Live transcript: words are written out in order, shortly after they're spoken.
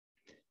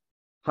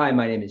Hi,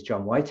 my name is K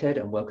Whitehead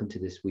and welcome to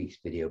this week's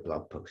video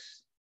blog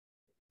post.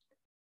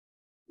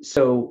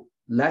 So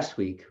last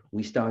week,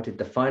 we started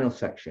the final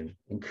section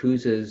in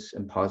Kouzes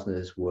and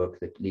Posner's work,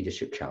 the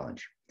Leadership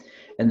Challenge,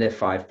 and their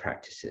 5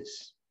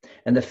 practices.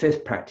 And the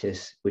 5th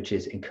practice, which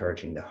is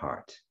encouraging the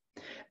heart.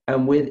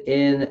 And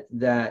within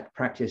that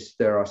practice,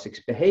 there are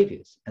 6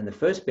 behaviors. And the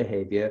first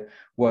behavior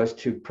was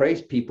to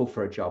praise people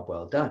for a job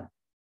well done.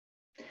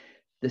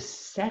 The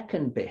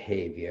second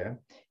behavior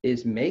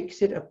is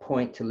makes it a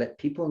point to let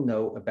people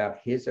know about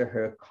his or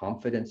her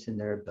confidence in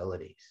their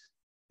abilities.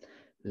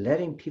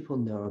 Letting people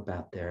know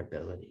about their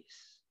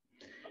abilities.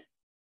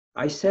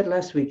 I said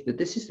last week that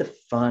this is the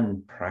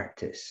fun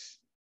practice.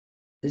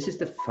 This is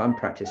the fun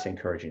practice,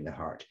 encouraging the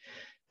heart,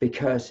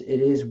 because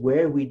it is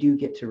where we do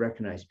get to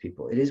recognize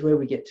people. It is where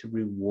we get to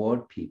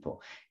reward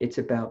people. It's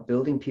about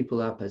building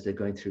people up as they're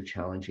going through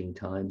challenging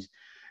times.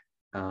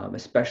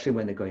 Especially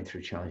when they're going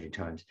through challenging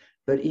times,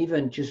 but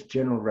even just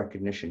general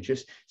recognition.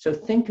 So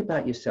think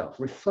about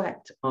yourself,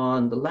 reflect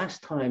on the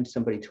last time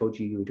somebody told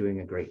you you were doing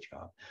a great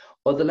job,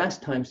 or the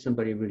last time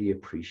somebody really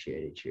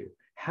appreciated you.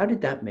 How did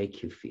that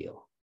make you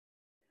feel?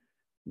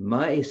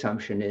 My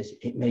assumption is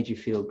it made you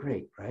feel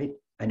great, right?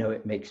 I know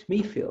it makes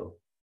me feel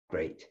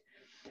great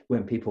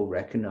when people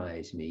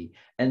recognize me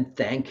and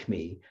thank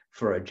me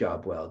for a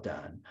job well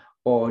done,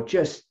 or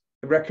just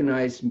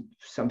recognize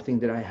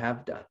something that I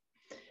have done.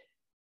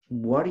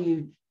 What are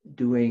you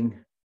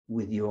doing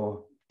with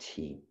your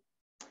team?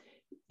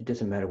 It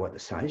doesn't matter what the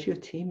size of your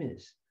team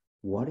is.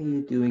 What are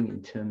you doing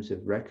in terms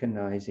of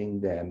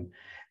recognizing them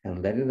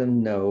and letting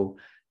them know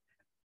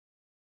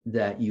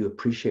that you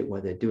appreciate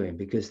what they're doing?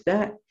 Because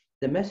the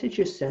message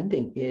you're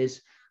sending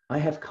is, I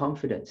have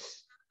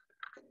confidence.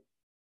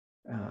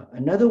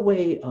 Another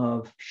way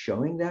of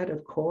showing that,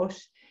 of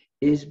course,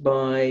 is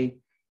by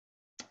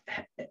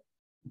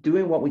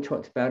doing what we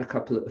talked about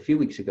a few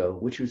weeks ago,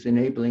 which was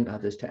enabling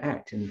others to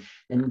act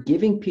and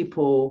giving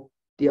people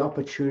the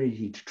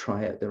opportunity to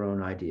try out their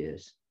own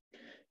ideas,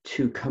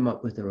 to come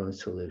up with their own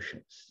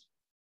solutions.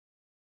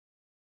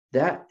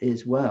 That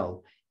as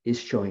well is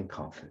showing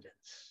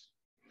confidence.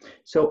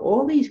 So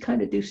all these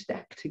kind of do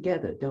stack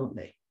together, don't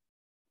they?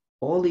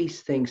 All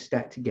these things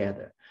stack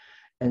together.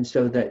 And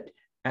so that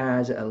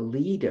as a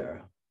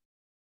leader,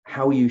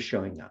 how are you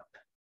showing up?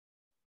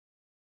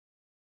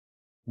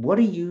 What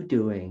are you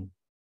doing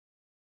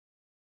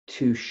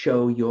to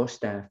show your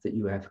staff that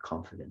you have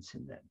confidence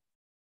in them?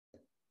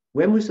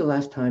 When was the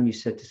last time you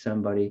said to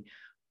somebody,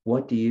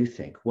 what do you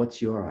think?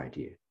 What's your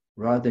idea?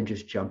 Rather than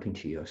just jumping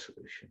to your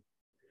solution.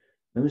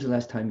 When was the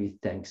last time you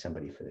thanked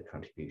somebody for their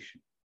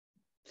contribution?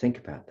 Think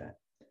about that.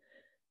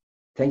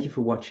 Thank you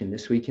for watching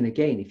this week. And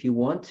again, if you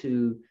want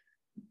to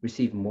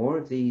receive more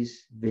of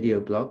these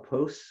video blog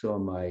posts or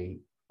my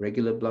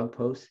regular blog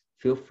posts,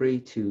 feel free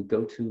to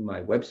go to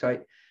my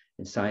website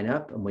and sign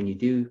up. And when you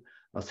do,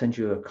 I'll send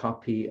you a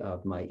copy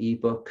of my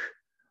ebook,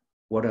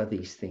 What Are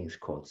These Things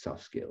Called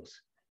Soft Skills?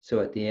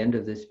 So at the end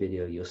of this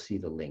video, you'll see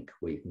the link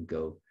where you can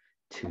go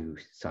to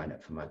sign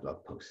up for my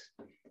blog posts.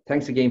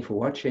 Thanks again for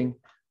watching.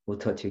 We'll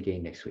talk to you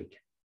again next week.